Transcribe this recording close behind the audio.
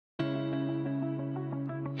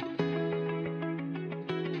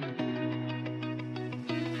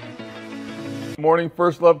Morning,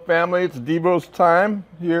 First Love family. It's Devos time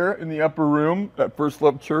here in the upper room at First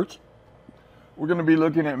Love Church. We're going to be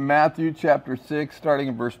looking at Matthew chapter 6, starting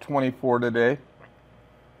in verse 24 today.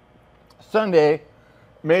 Sunday,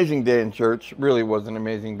 amazing day in church. Really was an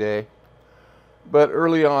amazing day. But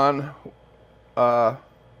early on,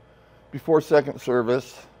 before second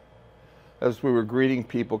service, as we were greeting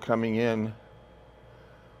people coming in,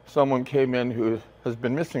 someone came in who has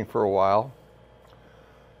been missing for a while.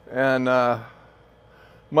 And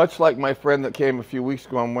much like my friend that came a few weeks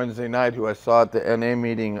ago on Wednesday night, who I saw at the NA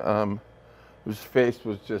meeting, whose face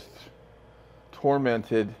was just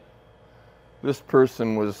tormented, this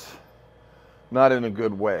person was not in a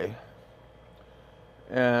good way.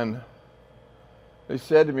 And they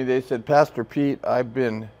said to me, Pastor Pete, I've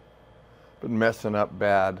been messing up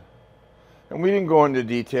bad. And we didn't go into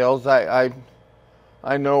details. I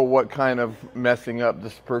know what kind of messing up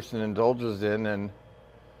this person indulges in,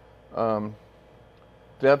 and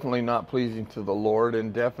definitely not pleasing to the Lord,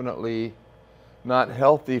 and definitely not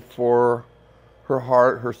healthy for her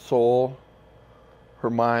heart, her soul,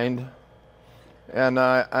 her mind. And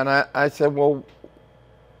I said, well,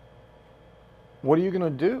 what are you going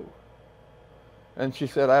to do? And she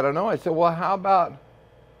said, I don't know. I said, well, how about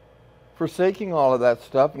forsaking all of that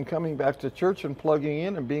stuff and coming back to church and plugging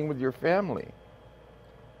in and being with your family?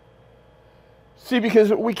 See,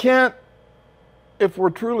 because we can't, if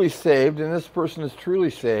we're truly saved, and this person is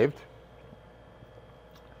truly saved,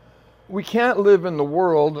 we can't live in the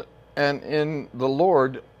world and in the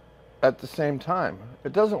Lord at the same time.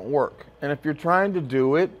 It doesn't work. And if you're trying to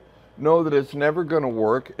do it, know that it's never going to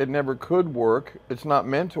work. It never could work. It's not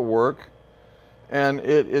meant to work. And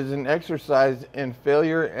it is an exercise in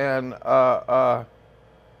failure, and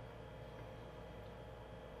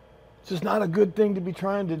it's just not a good thing to be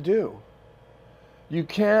trying to do. You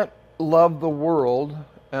can't love the world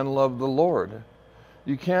and love the Lord.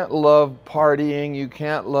 You can't love partying, you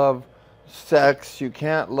can't love sex, you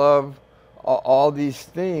can't love all these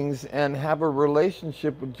things and have a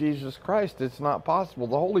relationship with Jesus Christ. It's not possible.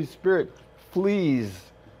 The Holy Spirit flees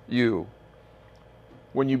you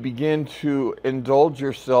when you begin to indulge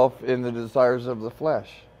yourself in the desires of the flesh.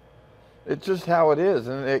 It's just how it is,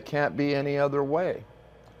 and it can't be any other way.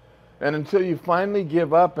 And until you finally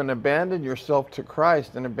give up and abandon yourself to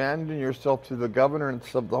Christ and abandon yourself to the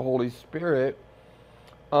governance of the Holy Spirit,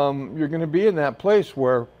 you're going to be in that place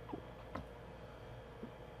where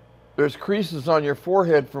there's creases on your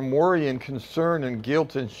forehead from worry and concern and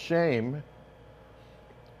guilt and shame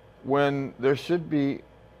when there should be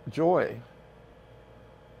joy.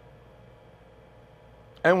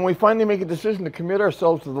 And when we finally make a decision to commit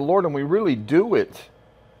ourselves to the Lord, and we really do it,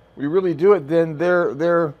 then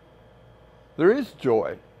there is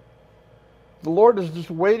joy. The Lord is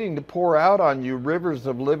just waiting to pour out on you rivers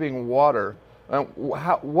of living water.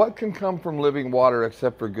 What can come from living water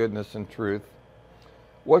except for goodness and truth?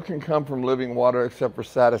 What can come from living water except for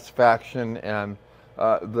satisfaction and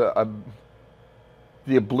the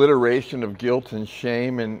obliteration of guilt and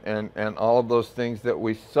shame and all of those things that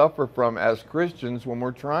we suffer from as Christians when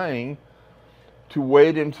we're trying to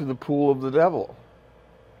wade into the pool of the devil?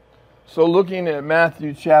 So looking at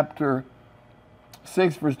Matthew chapter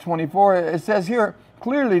 6 verse 24, it says here,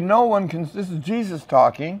 clearly no one can, this is Jesus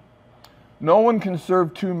talking, no one can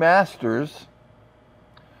serve two masters,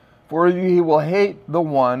 for he will hate the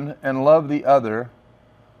one and love the other,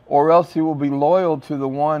 or else he will be loyal to the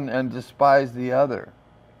one and despise the other.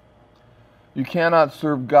 You cannot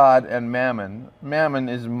serve God and mammon. Mammon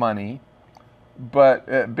is money,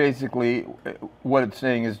 but basically what it's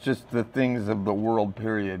saying is just the things of the world,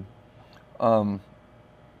 period. And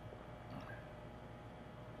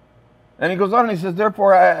he goes on and he says,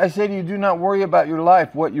 therefore I say to you, do not worry about your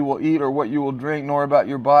life, what you will eat or what you will drink, nor about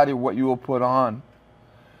your body, what you will put on.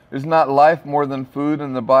 Is not life more than food,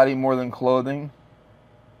 and the body more than clothing?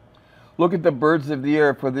 Look at the birds of the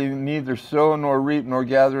air, for they neither sow nor reap nor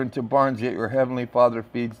gather into barns, yet your heavenly Father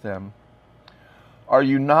feeds them. Are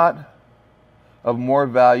you not of more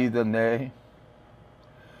value than they?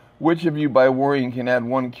 Which of you by worrying can add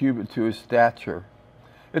 1 cubit to his stature?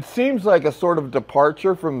 It seems like a sort of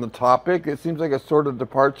departure from the topic. It seems like a sort of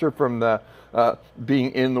departure from the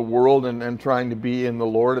being in the world and trying to be in the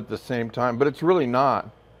Lord at the same time, but it's really not.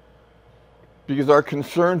 Because our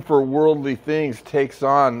concern for worldly things takes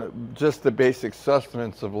on just the basic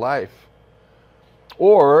sustenance of life.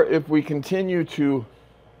 Or if we continue to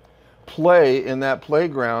play in that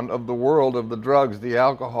playground of the world, of the drugs, the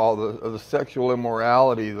alcohol, the sexual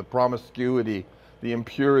immorality, the promiscuity, the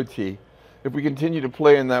impurity, if we continue to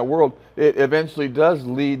play in that world, it eventually does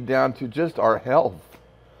lead down to just our health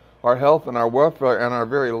and our welfare and our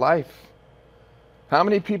very life. How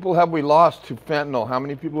many people have we lost to fentanyl? How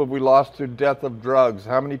many people have we lost to death of drugs?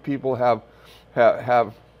 How many people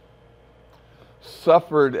have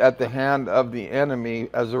suffered at the hand of the enemy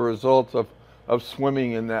as a result of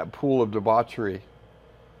swimming in that pool of debauchery?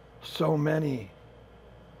 So many.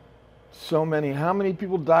 So many. How many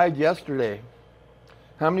people died yesterday?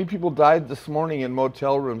 How many people died this morning in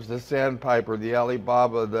motel rooms? The Sandpiper, the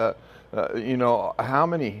Alibaba, how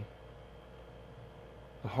many?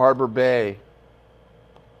 The Harbor Bay,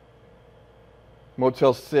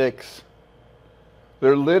 Motel 6.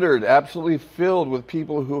 They're littered, absolutely filled with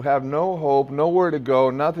people who have no hope, nowhere to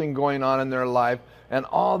go, nothing going on in their life, and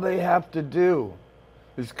all they have to do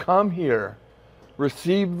is come here,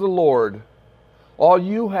 receive the Lord. All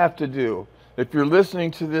you have to do, if you're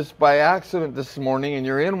listening to this by accident this morning and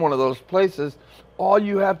you're in one of those places, all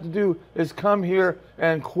you have to do is come here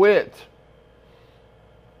and quit.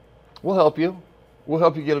 We'll help you. We'll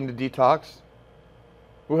help you get them to detox.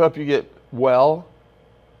 We'll help you get well.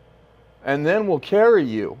 And then we'll carry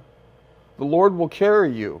you. The Lord will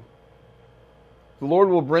carry you. The Lord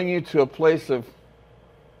will bring you to a place of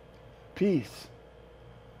peace.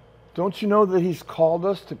 Don't you know that He's called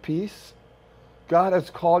us to peace? God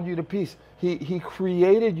has called you to peace. He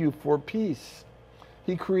created you for peace.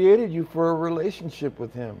 He created you for a relationship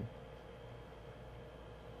with Him.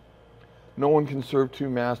 No one can serve two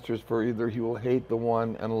masters, for either he will hate the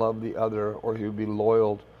one and love the other, or he will be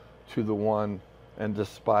loyal to the one and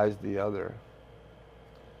despise the other.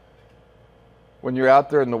 When you're out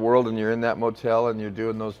there in the world and you're in that motel and you're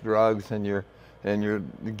doing those drugs and you're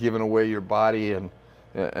giving away your body and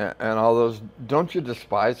all those, don't you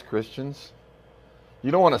despise Christians?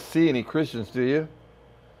 You don't want to see any Christians, do you?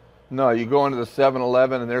 No, you go into the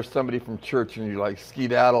 7-Eleven and there's somebody from church and you like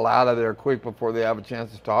skedaddle out of there quick before they have a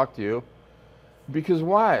chance to talk to you. Because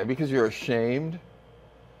why? Because you're ashamed?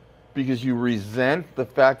 Because you resent the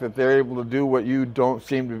fact that they're able to do what you don't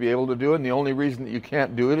seem to be able to do, and the only reason that you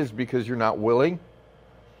can't do it is because you're not willing?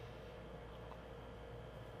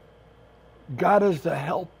 God is the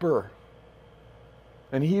helper.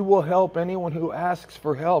 And He will help anyone who asks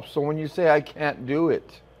for help. So when you say, I can't do it,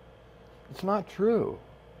 it's not true.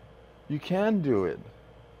 You can do it.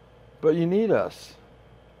 But you need us.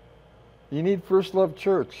 You need First Love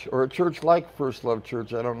Church, or a church like First Love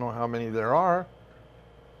Church. I don't know how many there are.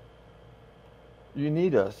 You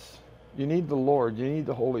need us. You need the Lord. You need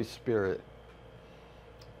the Holy Spirit.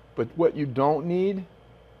 But what you don't need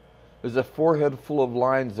is a forehead full of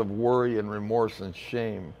lines of worry and remorse and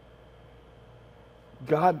shame.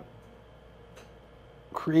 God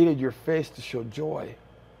created your face to show joy.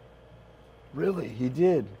 Really, He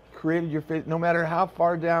did. He created your face. No matter how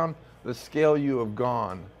far down the scale you have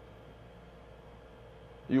gone,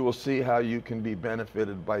 you will see how you can be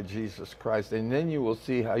benefited by Jesus Christ. And then you will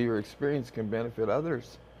see how your experience can benefit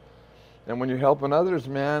others. And when you're helping others,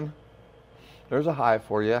 man, there's a high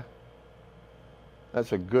for you.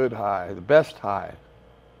 That's a good high, the best high.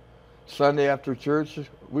 Sunday after church,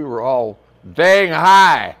 we were all dang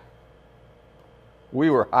high. We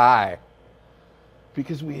were high.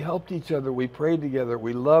 Because we helped each other, we prayed together,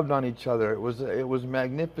 we loved on each other. It was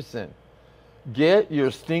magnificent. Get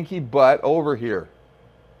your stinky butt over here.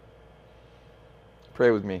 Pray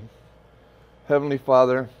with me. Heavenly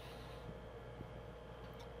Father,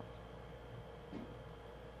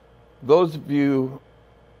 those of you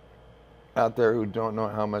out there who don't know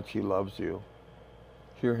how much He loves you,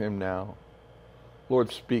 hear Him now.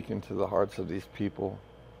 Lord, speak into the hearts of these people.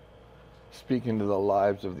 Speak into the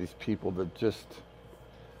lives of these people that just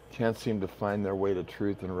can't seem to find their way to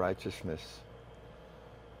truth and righteousness.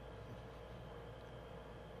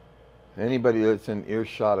 Anybody that's in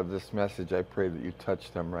earshot of this message, I pray that you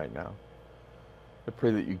touch them right now. I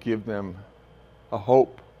pray that you give them a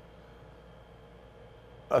hope,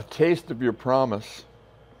 a taste of your promise,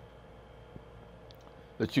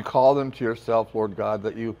 that you call them to yourself, Lord God,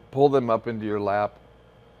 that you pull them up into your lap.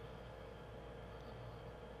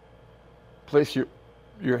 Place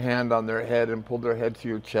your hand on their head and pull their head to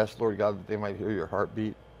your chest, Lord God, that they might hear your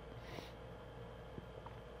heartbeat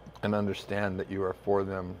and understand that you are for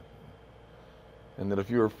them, and that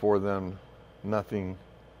if you are for them, nothing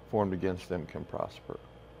formed against them can prosper.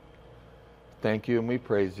 Thank you, and we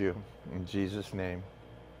praise you. In Jesus' name,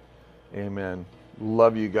 amen.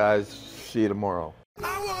 Love you guys. See you tomorrow.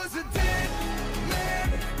 I was a dead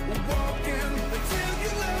man walking until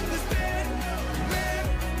you left this dead man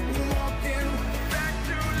walking back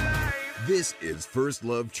to life. This is First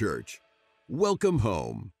Love Church. Welcome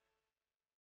home.